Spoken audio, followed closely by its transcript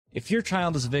If your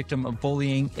child is a victim of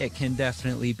bullying, it can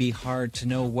definitely be hard to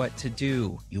know what to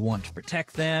do. You want to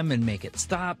protect them and make it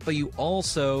stop, but you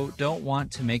also don't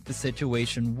want to make the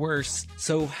situation worse.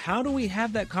 So how do we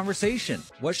have that conversation?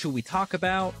 What should we talk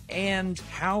about? And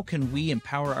how can we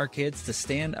empower our kids to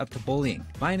stand up to bullying?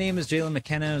 My name is Jalen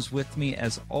McKenna. With me,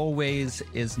 as always,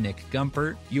 is Nick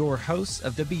Gumpert, your host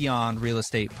of the Beyond Real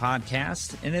Estate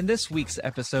podcast. And in this week's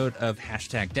episode of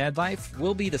 #DadLife,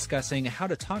 we'll be discussing how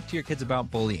to talk to your kids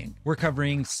about bullying. We're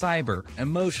covering cyber,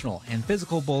 emotional, and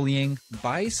physical bullying,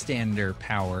 bystander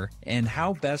power, and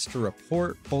how best to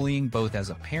report bullying both as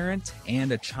a parent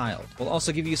and a child. We'll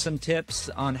also give you some tips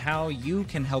on how you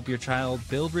can help your child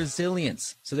build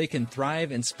resilience so they can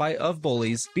thrive in spite of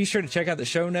bullies. Be sure to check out the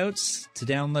show notes to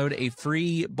download a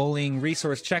free bullying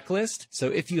resource checklist. So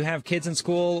if you have kids in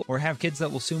school or have kids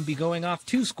that will soon be going off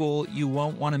to school, you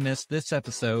won't want to miss this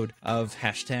episode of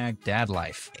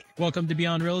 #DadLife. Welcome to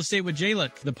Beyond Real Estate with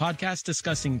Jalen, the podcast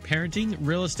discussing parenting,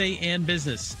 real estate, and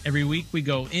business. Every week, we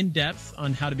go in depth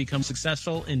on how to become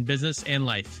successful in business and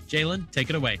life. Jalen,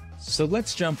 take it away. So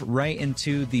let's jump right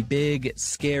into the big,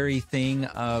 scary thing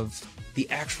of the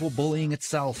actual bullying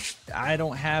itself. I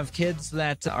don't have kids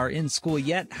that are in school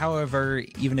yet. However,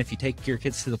 even if you take your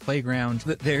kids to the playground,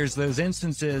 there's those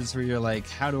instances where you're like,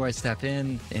 how do I step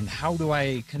in and how do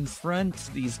I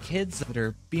confront these kids that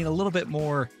are being a little bit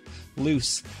more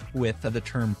loose with the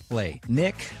term play?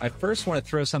 Nick, I first want to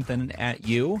throw something at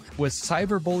you. Was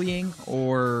cyberbullying,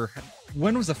 or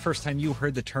when was the first time you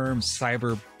heard the term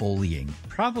cyberbullying?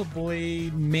 Probably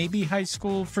maybe high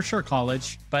school, for sure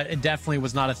college, but it definitely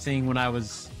was not a thing when I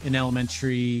was in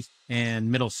elementary and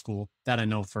middle school. That I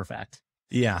know for a fact.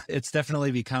 Yeah, it's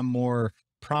definitely become more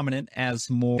prominent as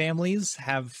more families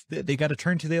they got to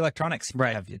turn to the electronics. Right.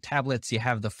 You have your tablets, you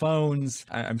have the phones.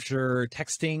 I'm sure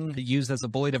texting used as a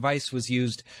bully device was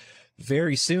used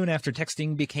very soon after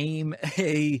texting became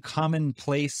a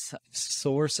commonplace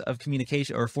source of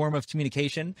communication or form of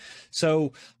communication.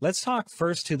 So let's talk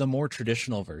first to the more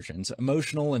traditional versions,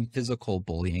 emotional and physical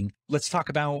bullying. Let's talk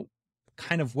about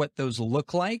kind of what those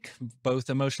look like, both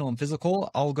emotional and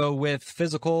physical. I'll go with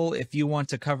physical if you want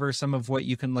to cover some of what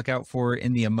you can look out for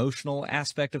in the emotional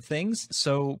aspect of things.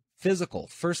 So physical,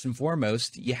 first and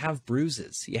foremost, you have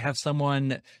bruises. You have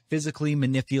someone physically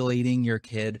manipulating your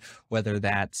kid, whether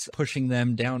that's pushing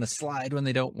them down a slide when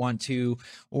they don't want to,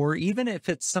 or even if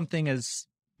it's something as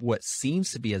what seems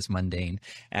to be as mundane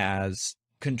as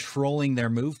controlling their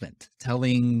movement,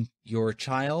 telling your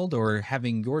child or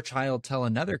having your child tell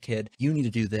another kid, you need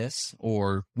to do this,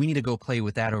 or we need to go play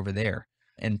with that over there,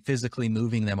 and physically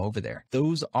moving them over there.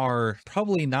 Those are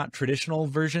probably not traditional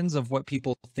versions of what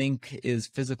people think is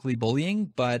physically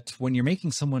bullying, but when you're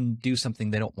making someone do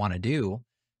something they don't want to do,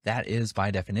 that is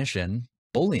by definition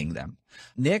bullying them.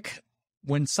 Nick,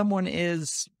 when someone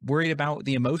is worried about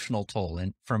the emotional toll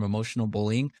and from emotional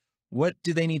bullying, what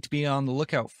do they need to be on the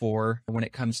lookout for when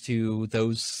it comes to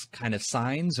those kind of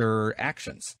signs or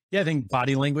actions? Yeah, I think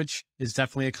body language is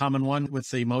definitely a common one with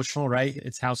the emotional, right?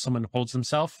 It's how someone holds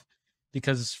himself.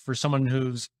 Because for someone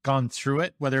who's gone through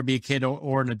it, whether it be a kid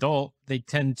or an adult, they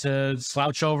tend to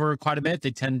slouch over quite a bit.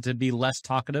 They tend to be less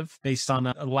talkative based on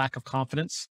a lack of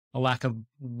confidence, a lack of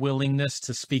willingness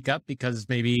to speak up, because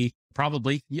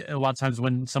probably a lot of times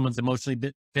when someone's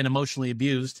been emotionally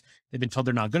abused, they've been told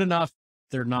they're not good enough.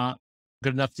 They're not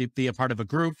good enough to be a part of a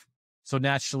group. So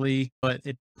naturally, but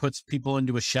it puts people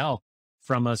into a shell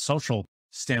from a social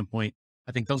standpoint.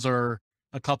 I think those are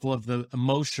a couple of the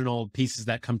emotional pieces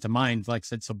that come to mind. Like I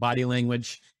said, so body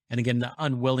language, and again, the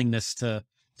unwillingness to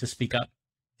speak up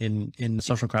in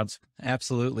social crowds.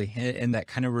 Absolutely. And that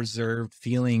kind of reserved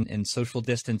feeling and social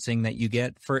distancing that you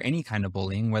get for any kind of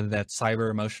bullying, whether that's cyber,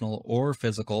 emotional, or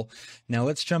physical. Now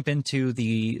let's jump into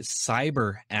the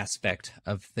cyber aspect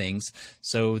of things.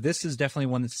 So this is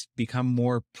definitely one that's become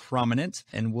more prominent,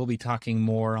 and we'll be talking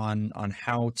more on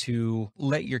how to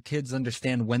let your kids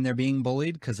understand when they're being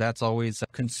bullied, because that's always a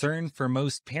concern for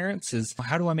most parents is,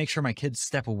 how do I make sure my kids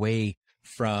step away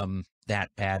from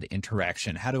that bad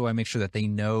interaction? How do I make sure that they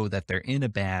know that they're in a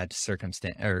bad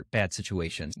circumstance or bad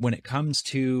situation? When it comes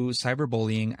to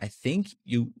cyberbullying, I think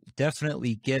you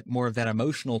definitely get more of that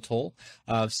emotional toll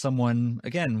of someone,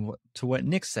 again, to what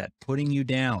Nick said, putting you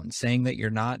down, saying that you're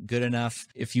not good enough.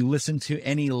 If you listen to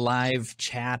any live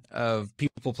chat of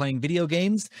people playing video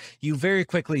games, you very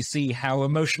quickly see how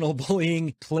emotional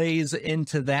bullying plays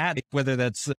into that, whether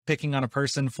that's picking on a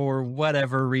person for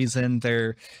whatever reason,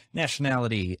 their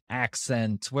nationality,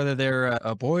 accent, whether they're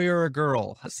a boy or a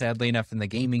girl. Sadly enough, in the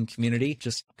gaming community,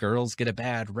 just girls get a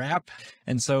bad rap.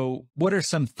 And so what are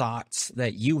some thoughts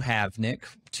that you have, Nick,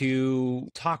 to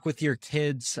talk with your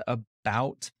kids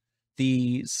about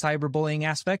the cyberbullying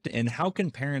aspect, and how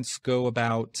can parents go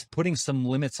about putting some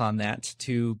limits on that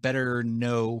to better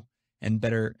know and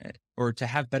better, or to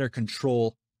have better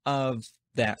control of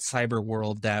that cyber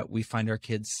world that we find our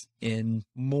kids in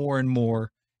more and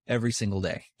more every single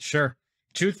day? Sure.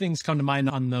 Two things come to mind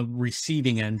on the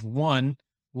receiving end. One,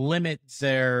 limit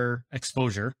their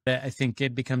exposure. I think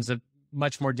it becomes a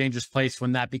much more dangerous place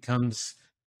when that becomes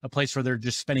a place where they're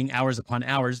just spending hours upon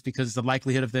hours, because the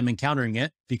likelihood of them encountering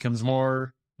it becomes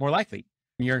more likely.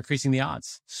 You're increasing the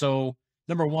odds. So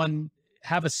number one,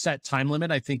 have a set time limit.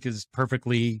 I think is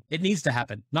perfectly, it needs to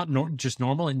happen. Not just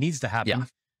normal, it needs to happen. Yeah.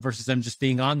 Versus them just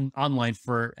being online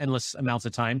for endless amounts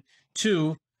of time.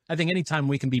 Two, I think anytime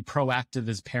we can be proactive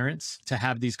as parents to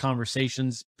have these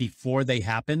conversations before they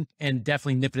happen, and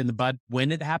definitely nip it in the bud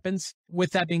when it happens.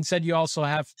 With that being said, you also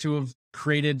have to have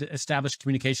created established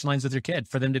communication lines with your kid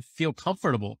for them to feel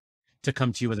comfortable to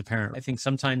come to you as a parent. I think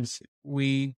sometimes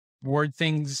we word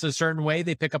things a certain way,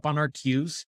 they pick up on our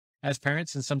cues as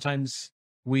parents, and sometimes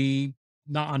we,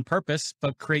 not on purpose,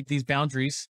 but create these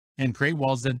boundaries and create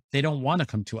walls that they don't want to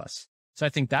come to us. So I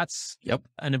think that's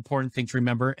an important thing to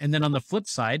remember. And then on the flip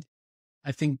side,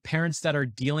 I think parents that are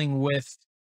dealing with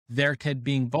their kid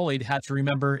being bullied have to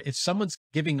remember, if someone's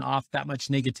giving off that much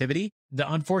negativity,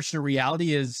 the unfortunate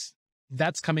reality is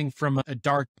that's coming from a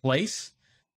dark place,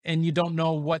 and you don't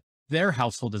know what their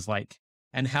household is like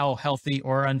and how healthy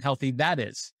or unhealthy that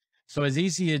is. So as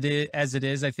easy as it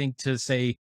is, I think, to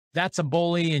say that's a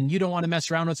bully and you don't want to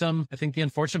mess around with them, I think the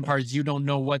unfortunate part is you don't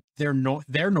know what their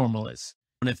normal is.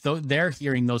 And if they're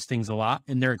hearing those things a lot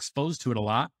and they're exposed to it a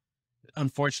lot,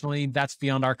 unfortunately, that's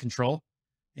beyond our control,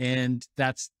 and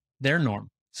that's their norm.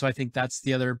 So I think that's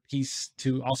the other piece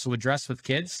to also address with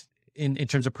kids in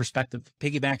terms of perspective.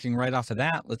 Piggybacking right off of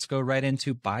that, let's go right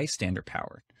into bystander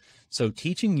power. So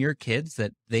teaching your kids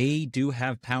that they do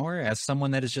have power as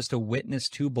someone that is just a witness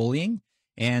to bullying,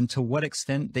 and to what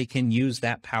extent they can use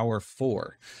that power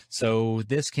for. So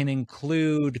this can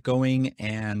include going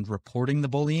and reporting the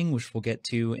bullying, which we'll get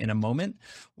to in a moment,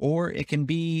 or it can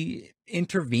be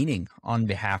intervening on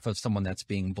behalf of someone that's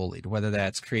being bullied, whether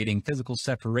that's creating physical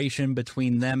separation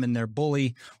between them and their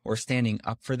bully, or standing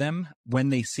up for them when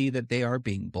they see that they are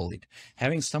being bullied.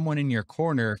 Having someone in your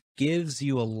corner gives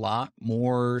you a lot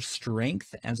more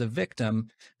strength as a victim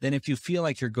than if you feel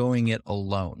like you're going it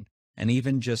alone. And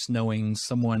even just knowing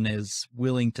someone is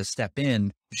willing to step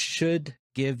in should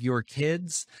give your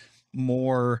kids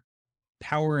more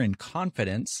power and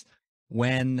confidence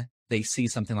when they see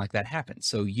something like that happen.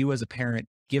 So you as a parent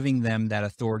giving them that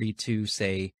authority to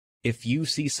say, if you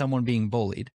see someone being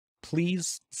bullied,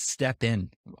 please step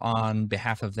in on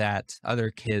behalf of that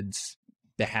other kid's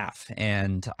behalf,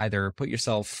 and either put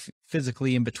yourself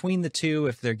physically in between the two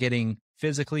if they're getting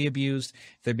physically abused,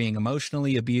 if they're being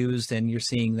emotionally abused, and you're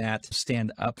seeing that,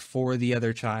 stand up for the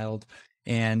other child.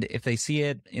 And if they see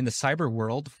it in the cyber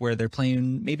world where they're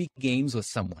playing maybe games with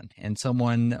someone and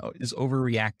someone is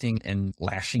overreacting and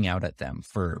lashing out at them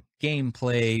for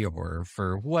gameplay or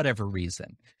for whatever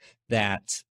reason, that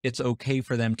it's okay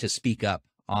for them to speak up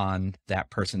on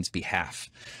that person's behalf.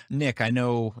 Nick, I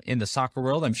know in the soccer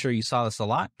world, I'm sure you saw this a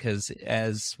lot, because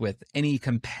as with any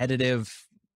competitive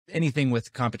anything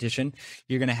with competition,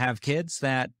 you're going to have kids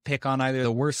that pick on either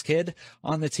the worst kid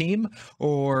on the team,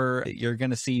 or you're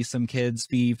going to see some kids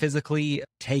be physically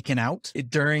taken out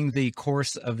during the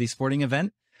course of the sporting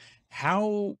event.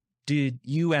 How did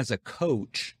you as a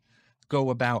coach go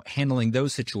about handling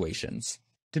those situations?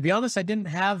 To be honest, I didn't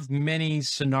have many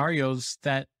scenarios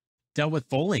that dealt with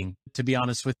bullying, to be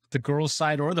honest, with the girls'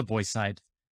 side or the boys' side.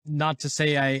 Not to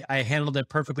say I handled it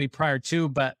perfectly prior to,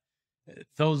 but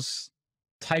those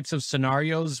types of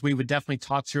scenarios we would definitely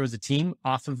talk through as a team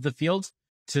off of the field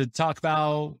to talk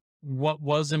about what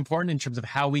was important in terms of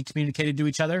how we communicated to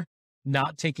each other,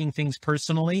 not taking things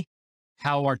personally,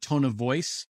 how our tone of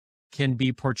voice can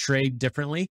be portrayed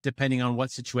differently depending on what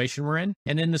situation we're in.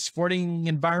 And in the sporting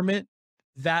environment,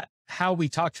 that how we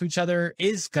talk to each other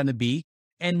is going to be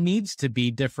and needs to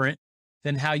be different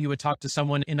than how you would talk to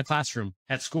someone in a classroom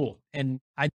at school. And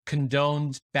I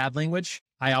condoned bad language.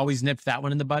 I always nipped that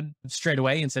one in the bud straight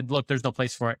away and said, look, there's no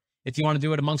place for it. If you want to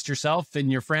do it amongst yourself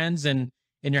and your friends and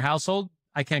in your household,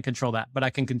 I can't control that, but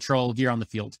I can control here on the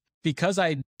field. Because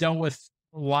I dealt with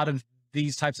a lot of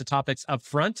these types of topics up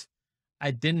front,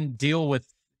 I didn't deal with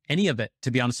any of it,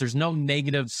 to be honest. There's no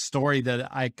negative story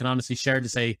that I can honestly share to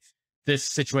say this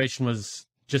situation was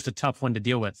just a tough one to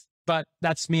deal with. But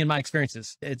that's me and my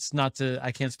experiences. It's not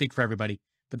I can't speak for everybody,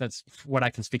 but that's what I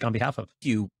can speak on behalf of.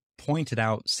 You pointed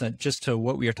out, just to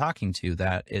what we are talking to,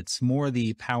 that it's more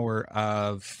the power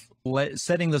of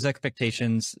setting those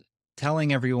expectations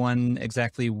telling everyone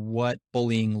exactly what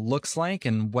bullying looks like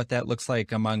and what that looks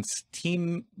like amongst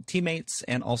teammates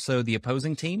and also the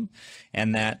opposing team,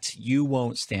 and that you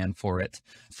won't stand for it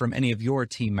from any of your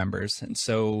team members. And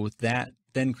so that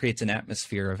then creates an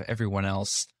atmosphere of everyone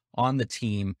else on the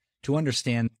team to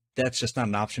understand that's just not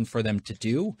an option for them to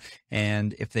do.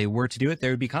 And if they were to do it,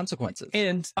 there would be consequences.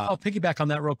 And I'll piggyback on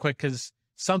that real quick, because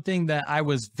something that I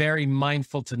was very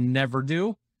mindful to never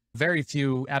do, very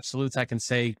few absolutes I can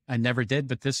say I never did,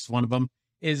 but this is one of them,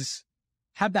 is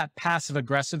have that passive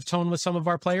aggressive tone with some of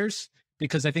our players,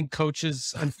 because I think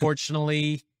coaches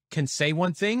unfortunately can say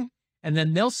one thing and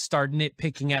then they'll start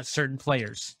nitpicking at certain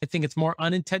players. I think it's more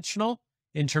unintentional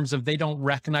in terms of they don't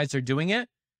recognize they're doing it,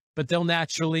 but they'll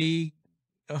naturally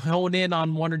hone in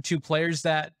on one or two players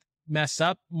that mess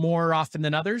up more often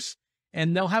than others,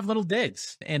 and they'll have little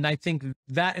digs. And I think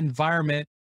that environment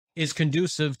is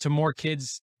conducive to more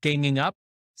kids ganging up,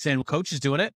 saying, well, coach is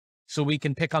doing it, so we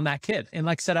can pick on that kid. And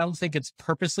like I said, I don't think it's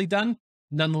purposely done.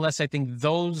 Nonetheless, I think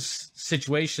those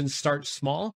situations start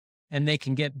small and they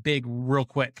can get big real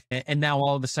quick. And now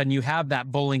all of a sudden you have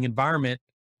that bullying environment,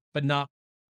 but not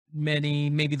many,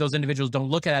 maybe those individuals don't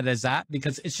look at it as that,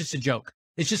 because it's just a joke.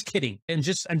 It's just kidding. And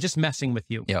I'm just messing with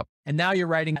you. Yep. And now you're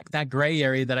writing that gray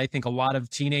area that I think a lot of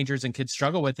teenagers and kids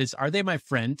struggle with is, are they my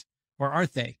friend or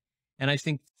aren't they? And I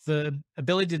think the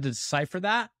ability to decipher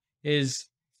that is,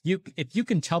 if you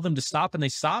can tell them to stop and they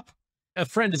stop, a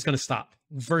friend is going to stop,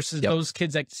 versus those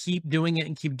kids that keep doing it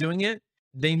and keep doing it.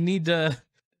 There needs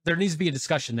to be a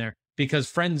discussion there,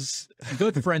 because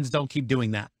good friends don't keep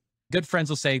doing that. Good friends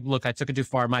will say, look, I took it too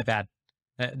far. My bad.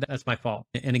 That's my fault.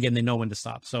 And again, they know when to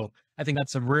stop. So I think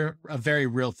that's a very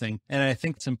real thing. And I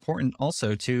think it's important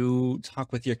also to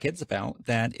talk with your kids about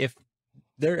that. If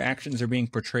their actions are being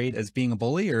portrayed as being a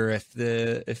bully, or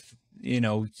if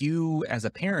you as a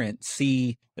parent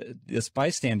see this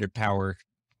bystander power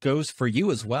goes for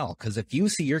you as well. Because if you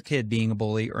see your kid being a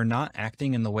bully or not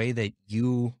acting in the way that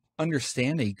you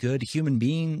understand a good human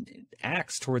being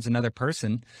acts towards another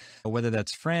person, whether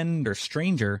that's friend or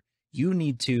stranger, you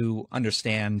need to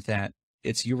understand that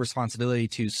it's your responsibility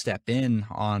to step in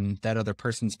on that other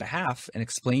person's behalf and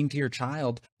explain to your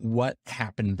child what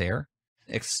happened there.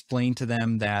 Explain to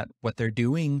them that what they're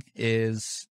doing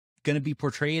is going to be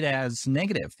portrayed as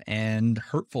negative and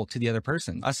hurtful to the other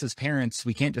person. Us as parents,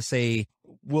 we can't just say,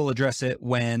 we'll address it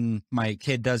when my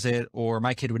kid does it, or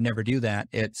my kid would never do that.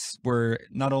 We're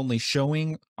not only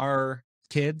showing our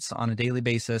kids on a daily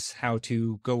basis how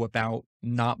to go about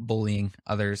not bullying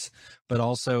others, but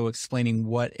also explaining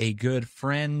what a good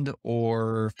friend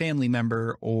or family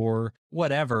member or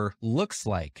whatever looks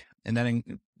like. And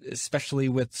then especially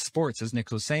with sports, as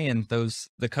Nick was saying,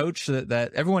 the coach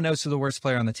that everyone knows who the worst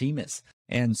player on the team is.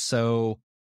 And so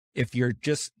if you're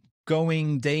just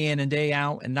going day in and day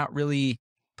out and not really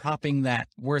propping that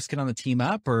worst kid on the team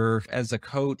up, or as a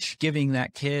coach, giving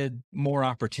that kid more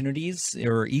opportunities,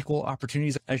 or equal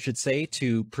opportunities, I should say,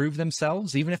 to prove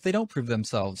themselves, even if they don't prove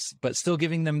themselves, but still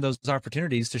giving them those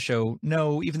opportunities to show,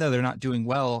 no, even though they're not doing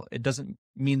well, it doesn't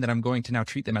mean that I'm going to now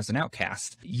treat them as an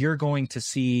outcast. You're going to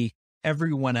see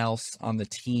everyone else on the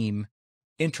team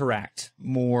interact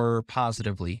more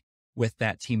positively with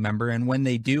that team member. And when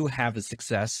they do have a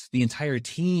success, the entire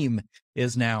team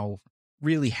is now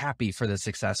really happy for the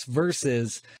success,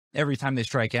 versus every time they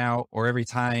strike out or every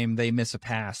time they miss a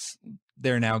pass,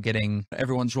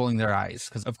 everyone's rolling their eyes,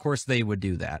 because of course they would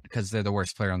do that because they're the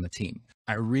worst player on the team.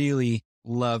 I really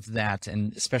love that.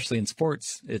 And especially in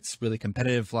sports, it's really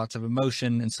competitive, lots of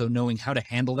emotion. And so knowing how to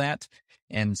handle that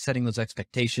and setting those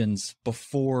expectations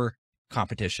before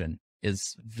competition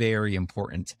is very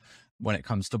important when it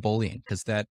comes to bullying, because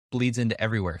that bleeds into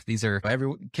everywhere. These are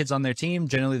kids on their team.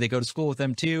 Generally, they go to school with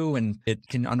them too, and it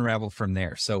can unravel from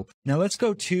there. So now let's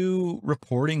go to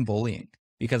reporting bullying,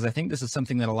 because I think this is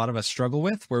something that a lot of us struggle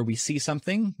with, where we see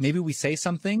something, maybe we say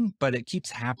something, but it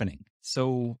keeps happening.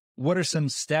 So what are some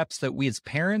steps that we as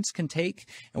parents can take?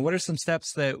 And what are some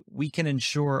steps that we can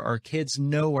ensure our kids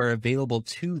know are available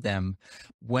to them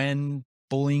when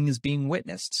bullying is being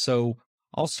witnessed? So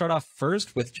I'll start off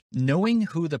first with knowing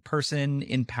who the person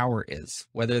in power is,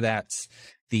 whether that's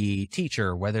the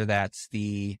teacher, whether that's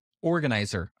the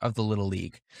organizer of the Little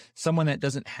League, someone that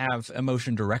doesn't have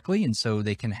emotion directly. And so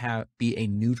they can be a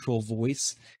neutral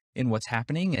voice in what's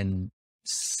happening and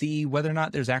see whether or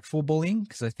not there's actual bullying.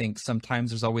 Because I think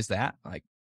sometimes there's always that, like,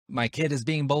 my kid is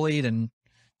being bullied, and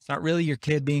it's not really your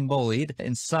kid being bullied.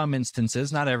 In some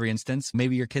instances, not every instance,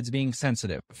 maybe your kid's being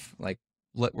sensitive. Like,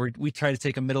 we try to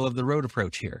take a middle of the road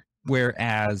approach here.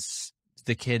 Whereas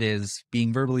the kid is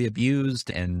being verbally abused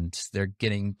and they're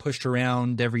getting pushed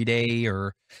around every day,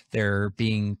 or they're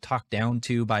being talked down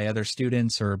to by other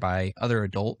students or by other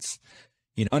adults.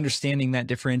 Understanding that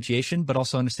differentiation, but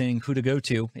also understanding who to go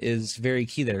to is very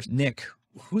key there. Nick,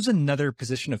 who's another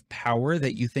position of power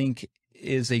that you think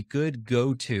is a good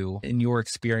go-to in your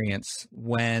experience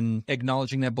when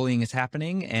acknowledging that bullying is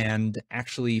happening and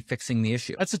actually fixing the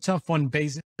issue? That's a tough one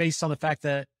based on the fact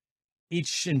that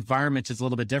each environment is a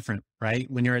little bit different, right?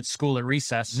 When you're at school at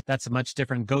recess, that's a much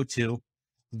different go-to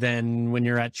than when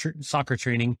you're at soccer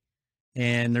training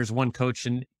and there's one coach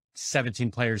and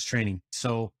 17 players training.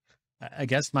 So I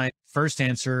guess my first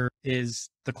answer is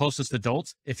the closest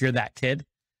adult. If you're that kid,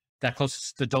 that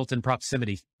closest adult in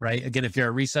proximity, right? Again, if you're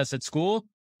at recess at school,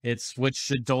 it's which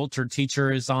adult or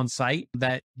teacher is on site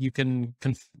that you can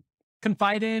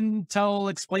confide in,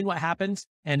 explain what happened.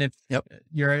 And if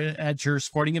you're at your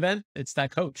sporting event, it's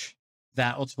that coach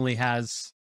that ultimately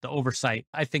has the oversight.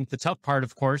 I think the tough part,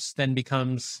 of course, then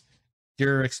becomes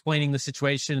you're explaining the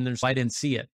situation and I didn't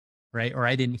see it, right? Or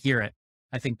I didn't hear it.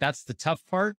 I think that's the tough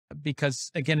part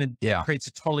because, again, it creates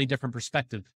a totally different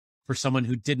perspective for someone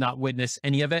who did not witness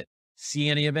any of it, see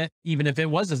any of it, even if it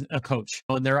was a coach.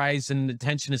 And their eyes and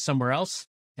attention is somewhere else.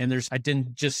 And I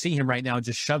didn't just see him right now,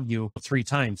 just shove you 3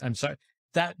 times. I'm sorry.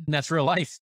 That's real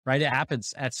life, right? It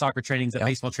happens at soccer trainings, at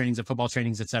baseball trainings, at football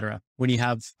trainings, et cetera. When you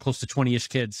have close to 20-ish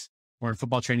kids, or in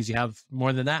football trainings, you have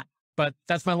more than that. But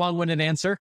that's my long-winded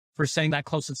answer for saying that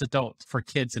closest adult for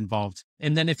kids involved.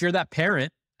 And then if you're that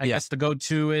parent, I guess the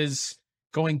go-to is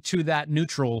going to that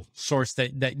neutral source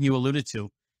that you alluded to,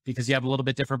 because you have a little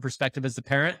bit different perspective as the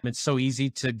parent. It's so easy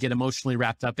to get emotionally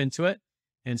wrapped up into it.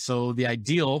 And so the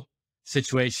ideal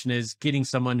situation is getting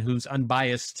someone who's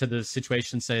unbiased to the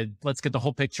situation, said, let's get the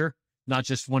whole picture, not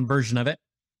just one version of it.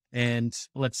 And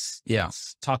let's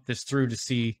talk this through to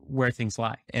see where things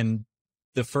lie. And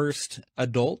the first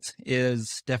adult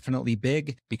is definitely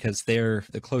big because they're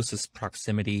the closest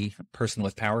proximity person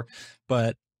with power,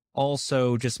 but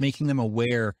also just making them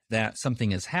aware that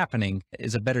something is happening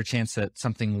is a better chance that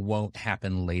something won't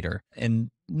happen later. And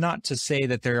not to say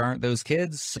that there aren't those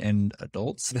kids and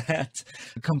adults that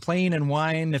complain and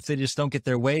whine if they just don't get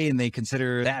their way and they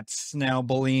consider that's now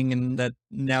bullying and that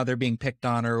now they're being picked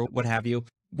on or what have you,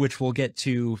 which we'll get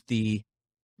to the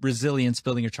resilience,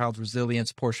 building your child's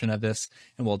resilience portion of this,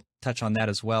 and we'll touch on that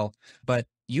as well. But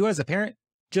you as a parent,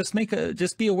 just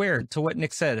be aware to what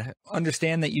Nick said.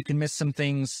 Understand that you can miss some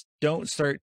things. Don't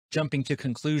start jumping to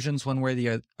conclusions one way or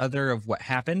the other of what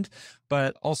happened,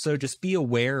 but also just be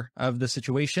aware of the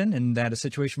situation and that a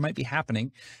situation might be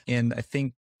happening. And I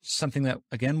think something that,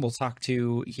 again, we'll talk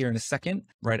to here in a second,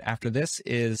 right after this,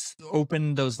 is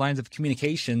open those lines of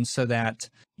communication so that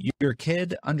your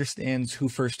kid understands who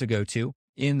first to go to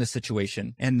in the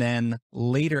situation. And then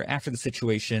later after the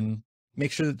situation,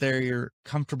 make sure that they're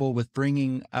comfortable with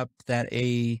bringing up that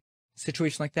a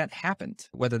situation like that happened,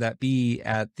 whether that be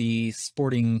at the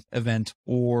sporting event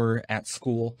or at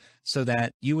school, so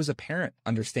that you as a parent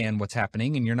understand what's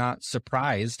happening and you're not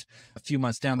surprised a few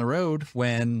months down the road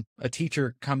when a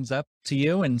teacher comes up to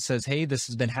you and says, hey, this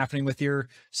has been happening with your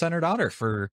son or daughter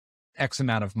for X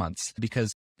amount of months,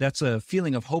 because that's a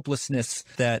feeling of hopelessness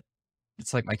that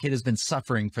it's like my kid has been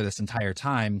suffering for this entire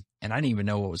time and I didn't even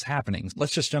know what was happening.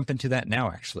 Let's just jump into that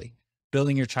now, actually.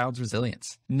 Building your child's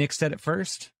resilience. Nick said it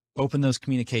first, open those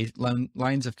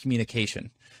lines of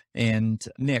communication. And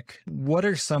Nick, what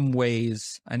are some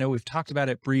ways, I know we've talked about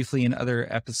it briefly in other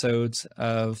episodes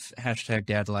of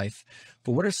 #DadLife,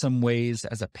 but what are some ways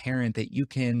as a parent that you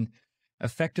can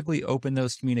effectively open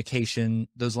those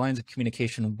lines of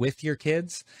communication with your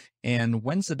kids? And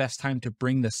when's the best time to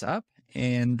bring this up?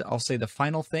 And I'll say the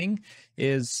final thing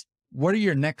is, what are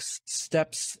your next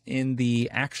steps in the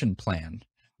action plan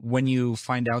when you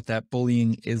find out that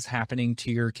bullying is happening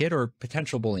to your kid or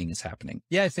potential bullying is happening?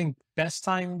 Yeah, I think best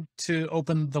time to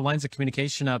open the lines of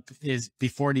communication up is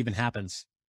before it even happens.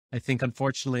 I think,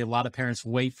 unfortunately, a lot of parents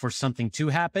wait for something to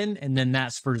happen and then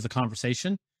that spurs the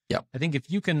conversation. Yep. I think if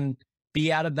you can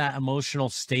be out of that emotional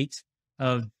state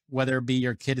of whether it be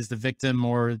your kid is the victim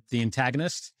or the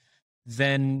antagonist,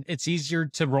 then it's easier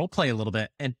to role play a little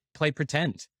bit and play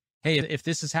pretend. Hey, if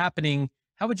this is happening,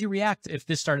 how would you react if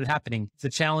this started happening? The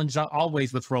challenge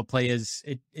always with role play is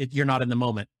you're not in the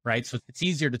moment, right? So it's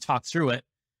easier to talk through it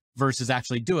versus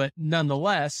actually do it.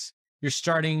 Nonetheless, you're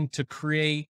starting to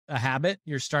create a habit.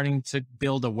 You're starting to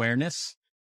build awareness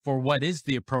for what is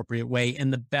the appropriate way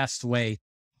and the best way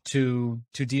to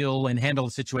deal and handle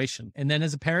the situation. And then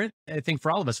as a parent, I think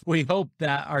for all of us, we hope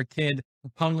that our kid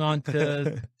hung on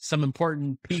to some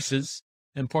important pieces,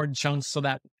 important chunks, so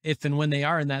that if and when they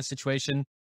are in that situation,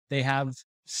 they have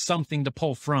something to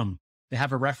pull from. They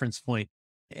have a reference point.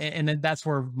 And then that's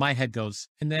where my head goes.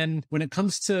 And then when it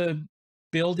comes to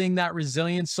building that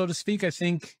resilience, so to speak, I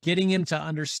think getting him to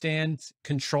understand,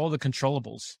 control the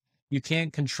controllables. You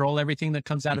can't control everything that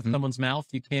comes out of someone's mouth.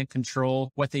 You can't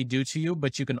control what they do to you,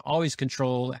 but you can always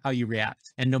control how you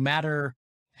react. And no matter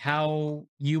how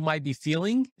you might be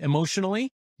feeling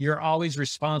emotionally, you're always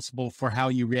responsible for how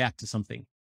you react to something.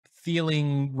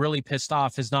 Feeling really pissed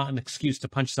off is not an excuse to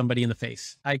punch somebody in the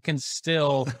face. I can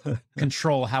still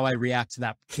control how I react to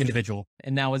that individual.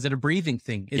 And now, is it a breathing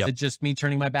thing? Is it just me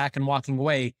turning my back and walking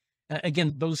away?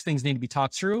 Again, those things need to be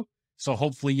talked through. So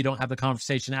hopefully you don't have the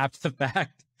conversation after the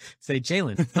fact. Say,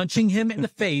 Jalen, punching him in the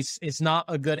face is not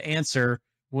a good answer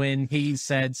when he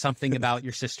said something about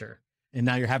your sister. And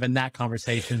now you're having that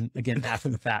conversation again after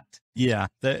the fact. Yeah.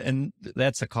 And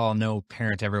that's a call no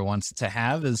parent ever wants to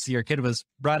have, is your kid was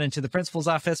brought into the principal's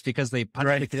office because they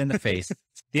punched the kid in the face.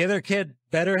 The other kid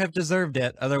better have deserved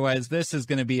it. Otherwise, this is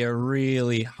going to be a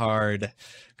really hard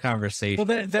conversation.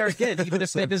 Well, they're again, even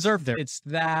if they deserved it, it's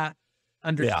that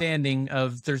understanding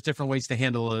of there's different ways to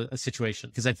handle a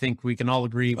situation. Because I think we can all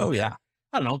agree. I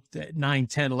don't know, 9,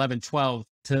 10, 11, 12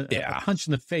 to a punch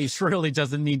in the face really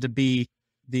doesn't need to be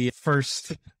the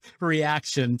first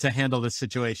reaction to handle this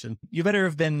situation. You better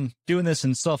have been doing this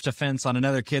in self-defense on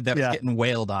another kid that was getting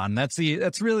wailed on. That's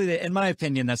really, in my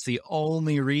opinion, that's the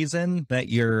only reason that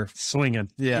you're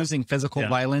swinging, using physical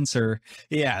violence, or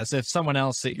as if someone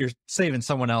else, that you're saving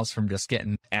someone else from just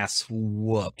getting ass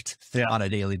whooped on a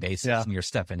daily basis, and you're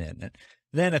stepping in.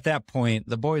 Then at that point,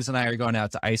 the boys and I are going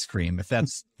out to ice cream, if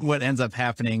that's what ends up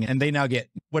happening. And they now get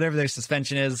whatever their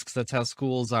suspension is, because that's how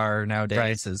schools are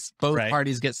nowadays, is both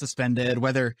parties get suspended,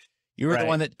 whether you were the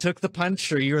one that took the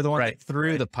punch or you were the one that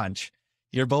threw the punch.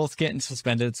 You're both getting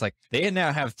suspended. It's like they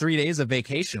now have 3 days of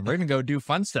vacation. We're going to go do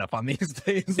fun stuff on these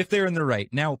days if they're in the right.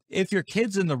 Now, if your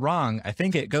kid's in the wrong, I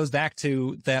think it goes back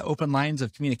to the open lines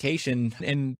of communication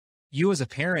and you as a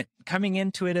parent coming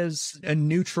into it as a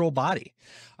neutral body,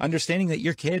 understanding that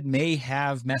your kid may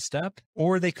have messed up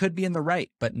or they could be in the right,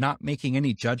 but not making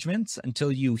any judgments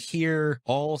until you hear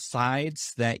all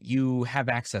sides that you have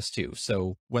access to.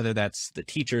 So whether that's the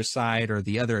teacher's side or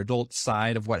the other adult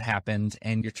side of what happened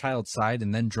and your child's side,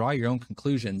 and then draw your own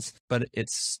conclusions. But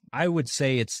I would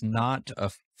say it's not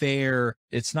fair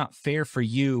for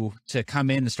you to come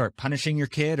in and start punishing your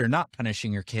kid or not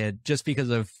punishing your kid just because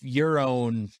of your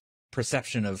own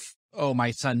perception of, oh,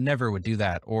 my son never would do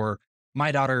that, or my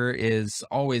daughter is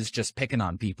always just picking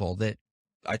on people, that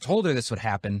I told her this would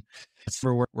happen.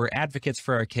 We're advocates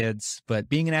for our kids, but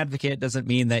being an advocate doesn't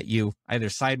mean that you either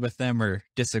side with them or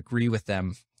disagree with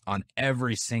them on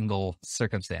every single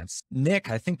circumstance. Nick,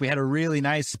 I think we had a really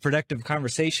nice, productive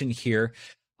conversation here.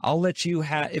 I'll let you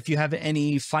if you have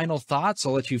any final thoughts,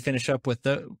 I'll let you finish up with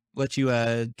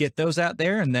get those out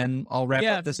there, and then I'll wrap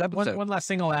up this episode. One last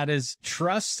thing I'll add is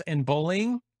trust and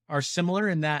bullying are similar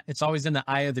in that it's always in the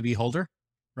eye of the beholder,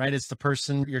 right? It's the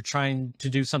person you're trying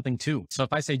to do something to. So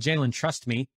if I say, Jalen, trust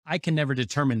me, I can never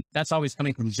determine that's always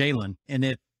coming from Jalen. And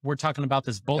if we're talking about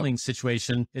this bullying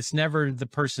situation, it's never the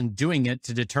person doing it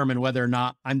to determine whether or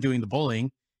not I'm doing the bullying.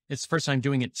 It's the person I'm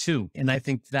doing it to. And I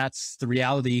think that's the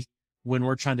reality when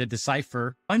we're trying to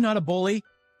decipher, I'm not a bully.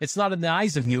 It's not in the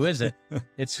eyes of you, is it?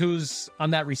 It's who's on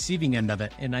that receiving end of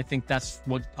it. And I think that's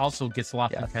what also gets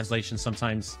lost in translation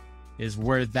sometimes, is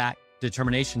where that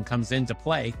determination comes into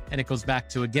play. And it goes back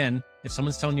to, again, if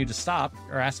someone's telling you to stop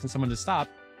or asking someone to stop,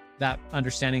 that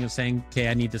understanding of saying, okay,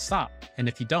 I need to stop. And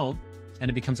if you don't,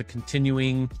 and it becomes a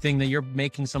continuing thing that you're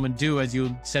making someone do, as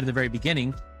you said at the very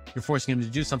beginning, you're forcing them to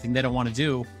do something they don't want to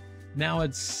do. Now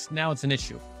it's an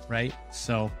issue. Right.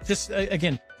 So just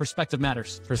again, perspective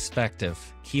matters. Perspective.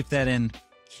 Keep that in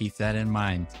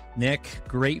mind. Nick,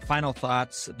 great final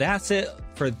thoughts. That's it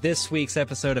for this week's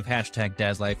episode of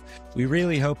 #DadsLife. We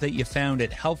really hope that you found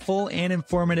it helpful and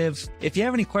informative. If you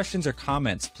have any questions or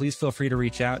comments, please feel free to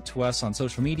reach out to us on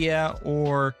social media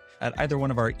or at either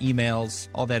one of our emails.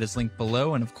 All that is linked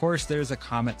below. And of course, there's a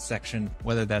comment section,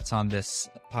 whether that's on this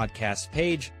podcast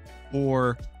page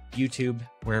or YouTube,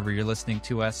 wherever you're listening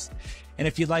to us. And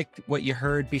if you liked what you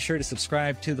heard, be sure to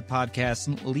subscribe to the podcast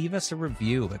and leave us a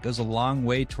review. It goes a long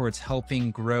way towards helping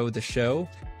grow the show.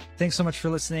 Thanks so much for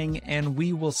listening, and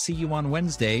we will see you on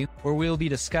Wednesday, where we'll be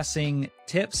discussing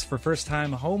tips for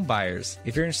first-time home buyers.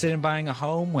 If you're interested in buying a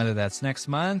home, whether that's next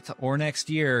month or next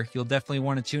year, you'll definitely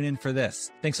want to tune in for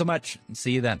this. Thanks so much, and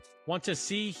see you then. Want to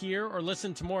see, hear, or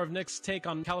listen to more of Nick's take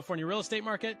on California real estate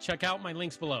market? Check out my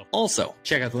links below. Also,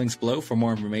 check out the links below for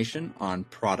more information on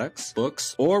products,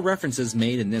 books, or references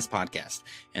made in this podcast.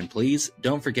 And please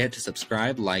don't forget to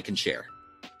subscribe, like, and share.